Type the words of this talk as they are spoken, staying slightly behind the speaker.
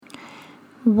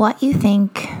What you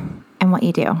think and what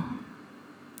you do.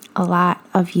 A lot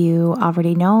of you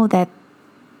already know that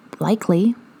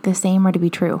likely the same are to be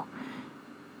true.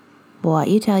 What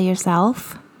you tell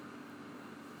yourself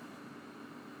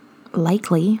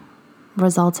likely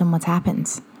results in what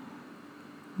happens.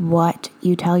 What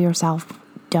you tell yourself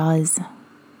does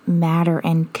matter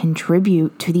and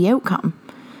contribute to the outcome.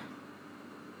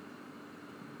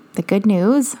 The good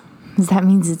news is that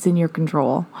means it's in your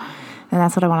control. And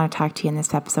that's what I want to talk to you in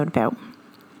this episode about.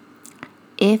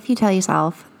 If you tell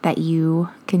yourself that you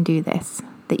can do this,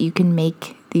 that you can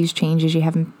make these changes you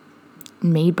haven't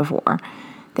made before,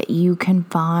 that you can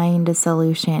find a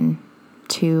solution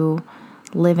to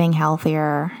living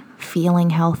healthier,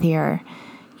 feeling healthier,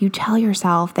 you tell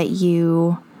yourself that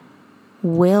you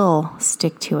will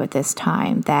stick to it this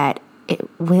time, that it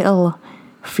will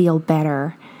feel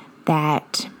better,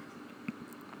 that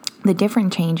the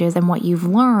different changes and what you've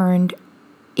learned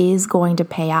is going to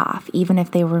pay off. Even if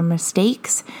they were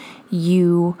mistakes,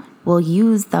 you will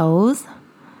use those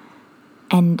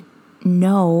and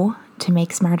know to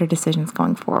make smarter decisions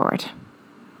going forward.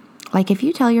 Like if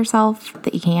you tell yourself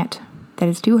that you can't, that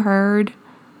it's too hard,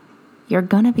 you're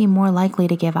going to be more likely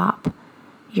to give up.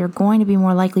 You're going to be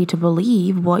more likely to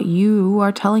believe what you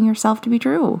are telling yourself to be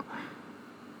true.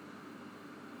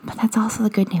 But that's also the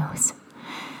good news.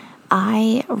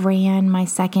 I ran my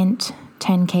second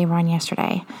 10K run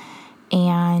yesterday,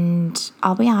 and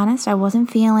I'll be honest, I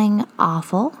wasn't feeling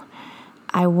awful.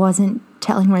 I wasn't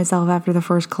telling myself after the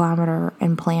first kilometer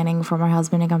and planning for my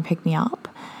husband to come pick me up,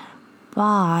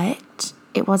 but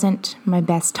it wasn't my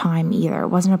best time either. It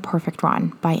wasn't a perfect run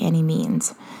by any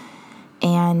means.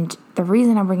 And the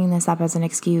reason I'm bringing this up as an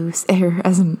excuse or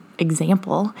as an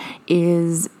example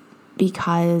is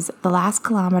because the last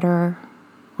kilometer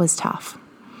was tough.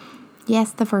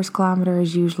 Yes, the first kilometer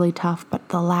is usually tough, but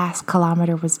the last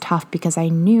kilometer was tough because I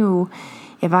knew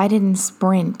if I didn't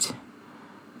sprint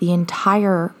the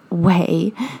entire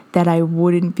way that I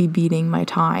wouldn't be beating my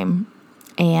time.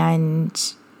 And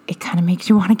it kind of makes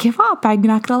you want to give up, I'm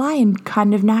not going to lie, and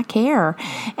kind of not care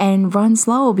and run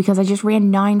slow because I just ran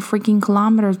 9 freaking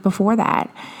kilometers before that.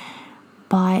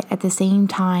 But at the same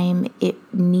time, it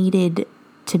needed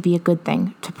to be a good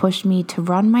thing to push me to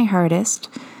run my hardest,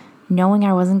 knowing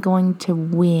I wasn't going to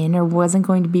win or wasn't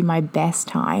going to be my best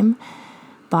time.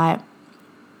 But,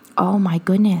 oh my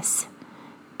goodness,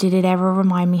 did it ever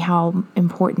remind me how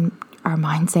important our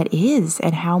mindset is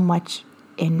and how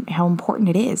important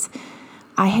it is.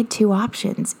 I had 2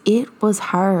 options. It was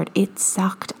hard. It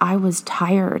sucked. I was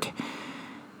tired.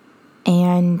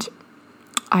 And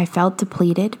I felt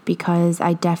depleted because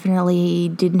I definitely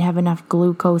didn't have enough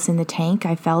glucose in the tank.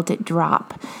 I felt it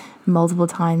drop multiple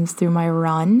times through my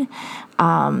run.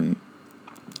 And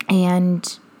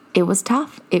it was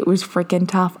tough. It was freaking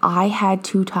tough. I had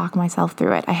to talk myself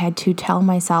through it. I had to tell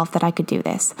myself that I could do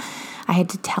this. I had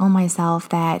to tell myself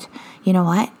that, you know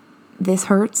what? This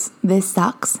hurts. This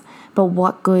sucks. But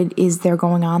what good is there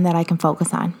going on that I can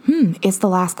focus on? It's the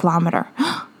last kilometer.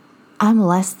 I'm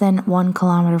less than 1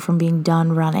 kilometer from being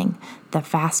done running. The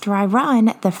faster I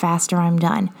run, the faster I'm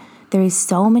done. There is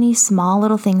so many small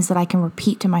little things that I can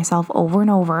repeat to myself over and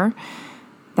over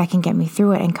that can get me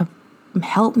through it and can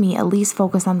help me at least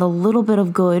focus on the little bit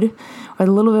of good or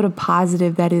the little bit of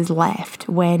positive that is left.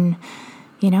 When,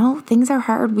 things are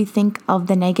hard, we think of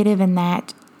the negative, and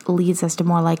that leads us to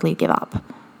more likely to give up,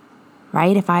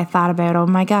 right? If I thought about, oh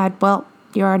my God, well,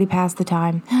 you're already past the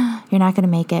time. You're not going to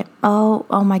make it. Oh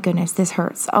my goodness, this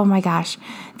hurts. Oh my gosh,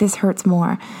 this hurts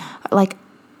more. Like,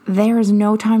 there is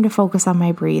no time to focus on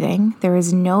my breathing. There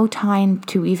is no time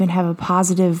to even have a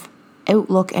positive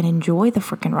outlook and enjoy the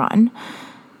freaking run,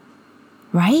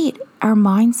 right? Our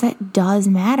mindset does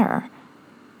matter.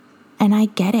 And I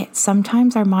get it.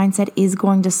 Sometimes our mindset is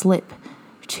going to slip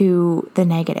to the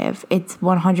negative. It's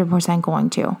 100% going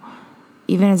to.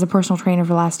 Even as a personal trainer for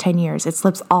the last 10 years, it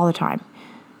slips all the time.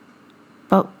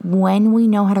 But when we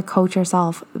know how to coach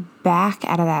ourselves back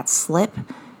out of that slip,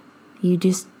 you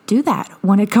just do that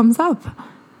when it comes up,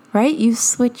 right? You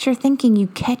switch your thinking, you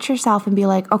catch yourself and be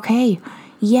like, okay,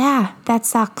 yeah, that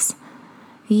sucks.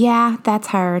 Yeah, that's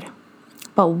hard.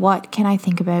 But what can I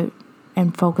think about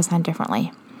and focus on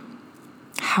differently?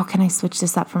 How can I switch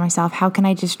this up for myself? How can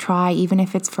I just try, even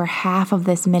if it's for half of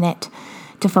this minute,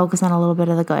 to focus on a little bit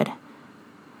of the good?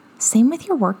 Same with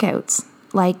your workouts.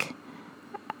 Like,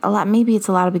 maybe it's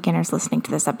a lot of beginners listening to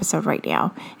this episode right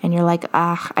now, and you're like,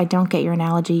 I don't get your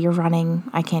analogy. You're running.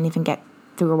 I can't even get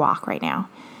through a walk right now.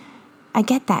 I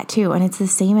get that too. And it's the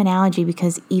same analogy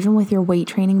because even with your weight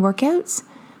training workouts,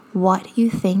 what you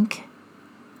think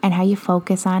and how you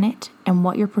focus on it and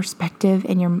what your perspective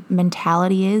and your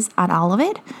mentality is on all of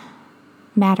it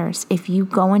matters. If you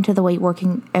go into the weight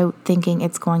working out thinking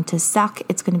it's going to suck,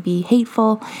 it's going to be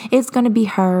hateful, it's going to be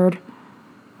hard,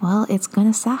 well, it's going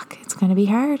to suck. It's going to be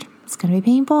hard. It's going to be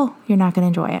painful. You're not going to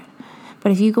enjoy it.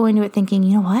 But if you go into it thinking,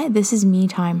 you know what, this is me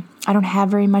time. I don't have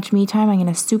very much me time. I'm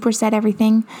going to superset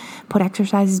everything, put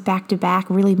exercises back to back,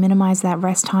 really minimize that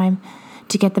rest time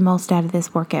to get the most out of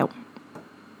this workout.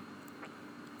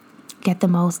 Get the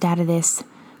most out of this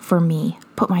for me.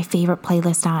 Put my favorite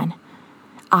playlist on.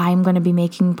 I'm going to be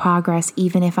making progress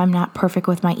even if I'm not perfect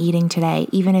with my eating today,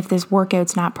 even if this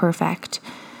workout's not perfect.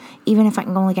 Even if I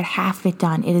can only get half of it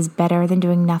done, it is better than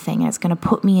doing nothing. And it's going to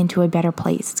put me into a better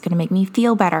place. It's going to make me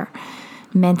feel better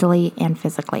mentally and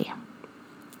physically.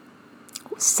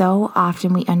 So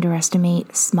often we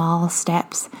underestimate small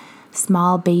steps,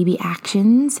 small baby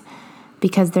actions,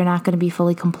 because they're not going to be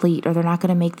fully complete or they're not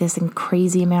going to make this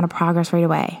crazy amount of progress right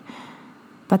away.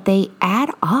 But they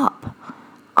add up.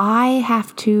 I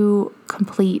have to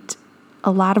complete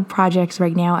a lot of projects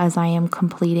right now as I am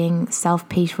completing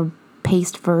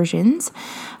self-paced versions,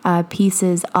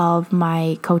 pieces of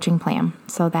my coaching plan,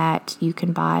 so that you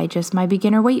can buy just my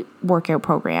beginner weight workout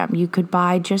program. You could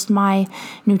buy just my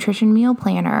nutrition meal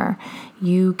planner.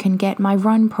 You can get my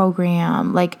run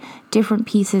program, like different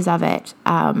pieces of it,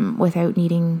 without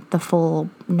needing the full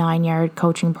 9-yard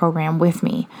coaching program with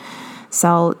me.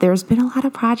 So there's been a lot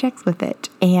of projects with it,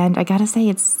 and I gotta say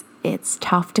it's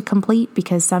tough to complete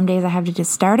because some days I have to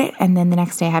just start it and then the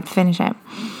next day I have to finish it.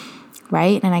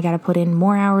 Right? And I got to put in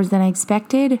more hours than I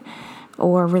expected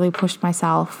or really push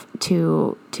myself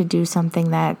to do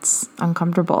something that's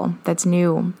uncomfortable, that's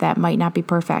new, that might not be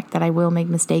perfect, that I will make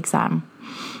mistakes on.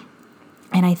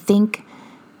 And I think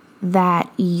that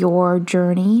your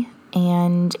journey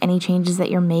and any changes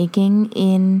that you're making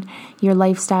in your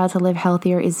lifestyle to live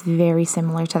healthier is very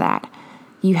similar to that.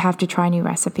 You have to try new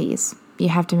recipes. You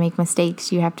have to make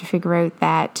mistakes. You have to figure out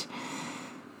that,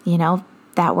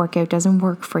 that workout doesn't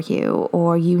work for you,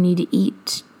 or you need to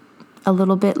eat a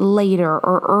little bit later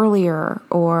or earlier,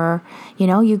 or,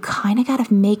 you kind of got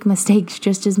to make mistakes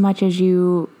just as much as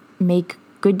you make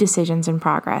good decisions and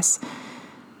progress.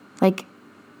 Like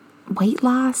weight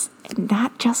loss,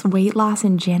 not just weight loss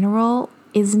in general,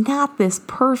 is not this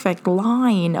perfect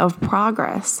line of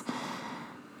progress.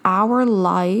 Our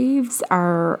lives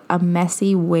are a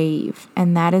messy wave,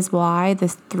 and that is why the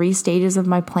 3 stages of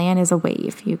my plan is a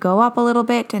wave. You go up a little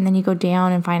bit, and then you go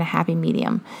down and find a happy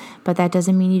medium. But that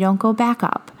doesn't mean you don't go back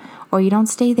up, or you don't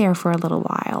stay there for a little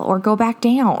while, or go back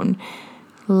down.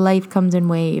 Life comes in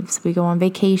waves. We go on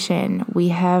vacation. We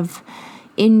have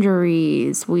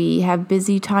injuries. We have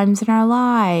busy times in our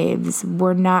lives.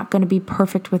 We're not going to be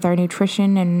perfect with our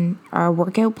nutrition and our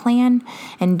workout plan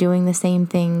and doing the same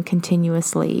thing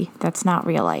continuously. That's not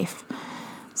real life.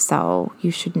 So you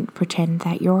shouldn't pretend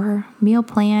that your meal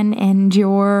plan and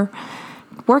your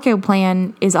workout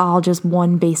plan is all just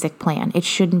one basic plan. It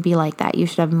shouldn't be like that. You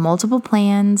should have multiple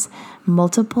plans,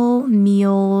 multiple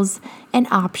meals and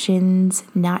options,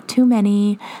 not too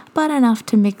many, but enough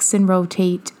to mix and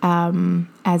rotate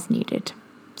as needed.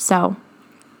 So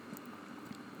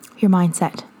your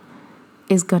mindset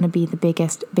is going to be the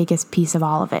biggest piece of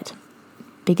all of it.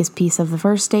 Biggest piece of the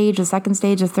first stage, the second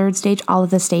stage, the third stage, all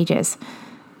of the stages.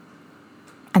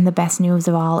 And the best news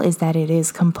of all is that it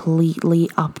is completely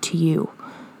up to you.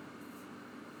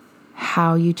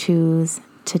 How you choose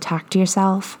to talk to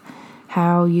yourself,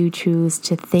 how you choose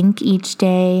to think each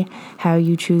day, how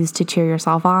you choose to cheer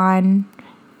yourself on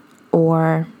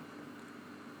or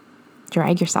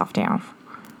drag yourself down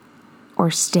or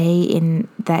stay in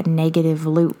that negative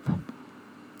loop.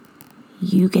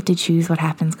 You get to choose what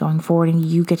happens going forward, and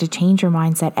you get to change your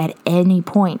mindset at any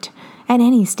point, at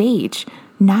any stage,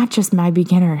 not just my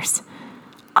beginners.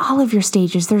 All of your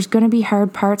stages, there's going to be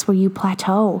hard parts where you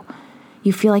plateau.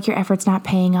 You feel like your effort's not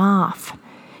paying off.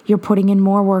 You're putting in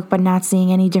more work but not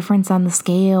seeing any difference on the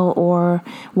scale or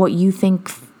what you think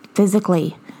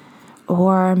physically.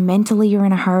 Or mentally you're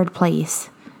in a hard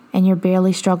place and you're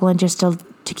barely struggling just to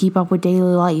keep up with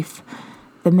daily life,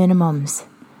 the minimums.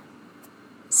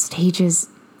 Stages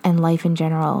and life in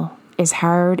general is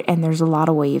hard, and there's a lot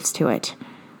of waves to it.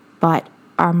 But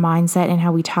our mindset and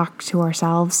how we talk to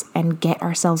ourselves and get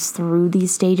ourselves through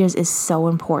these stages is so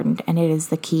important, and it is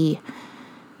the key.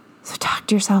 So talk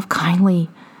to yourself kindly.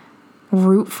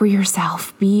 Root for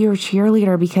yourself. Be your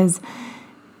cheerleader, because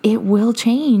it will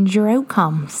change your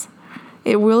outcomes.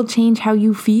 It will change how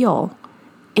you feel.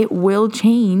 It will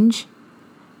change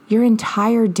your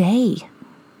entire day.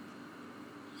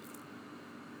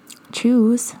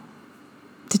 Choose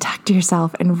to talk back to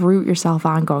yourself and root yourself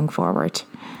on going forward.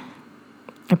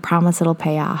 I promise it'll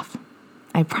pay off.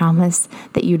 I promise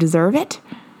that you deserve it.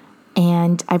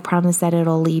 And I promise that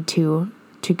it'll lead to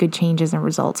good changes and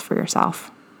results for yourself.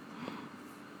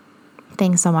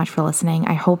 Thanks so much for listening.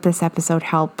 I hope this episode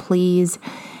helped. Please,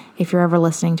 if you're ever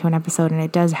listening to an episode and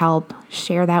it does help,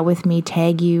 share that with me.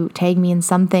 Tag me in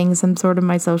something, some sort of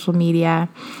my social media,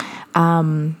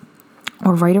 or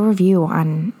write a review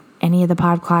on any of the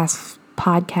podcast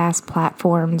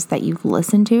platforms that you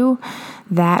listen to.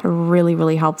 That really,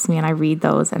 really helps me, and I read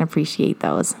those and appreciate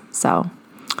those. So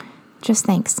just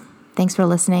thanks. Thanks for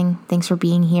listening. Thanks for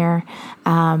being here.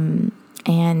 And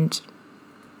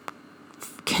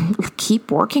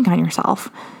keep working on yourself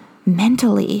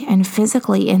mentally and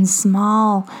physically in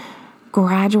small,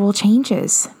 gradual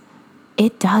changes.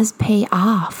 It does pay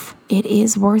off. It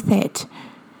is worth it.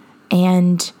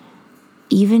 And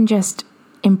even just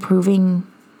improving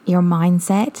your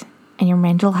mindset and your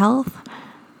mental health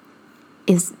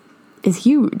is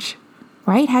huge,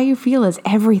 right? How you feel is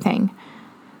everything.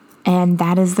 And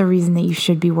that is the reason that you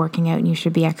should be working out and you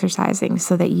should be exercising,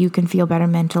 so that you can feel better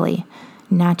mentally,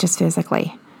 not just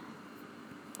physically.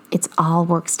 It's all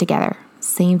works together.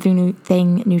 Same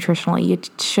thing nutritionally. You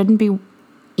shouldn't be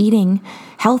eating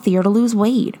healthier to lose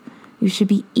weight. You should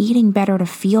be eating better to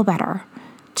feel better,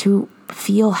 to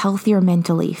feel healthier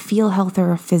mentally, feel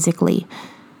healthier physically.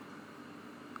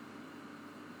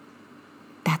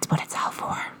 That's what it's all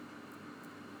for.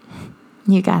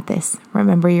 You got this.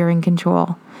 Remember, you're in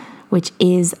control, which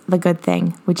is the good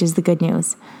thing, which is the good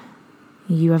news.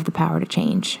 You have the power to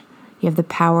change. You have the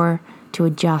power to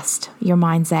adjust your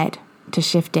mindset, to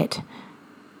shift it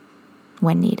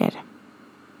when needed.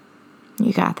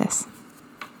 You got this.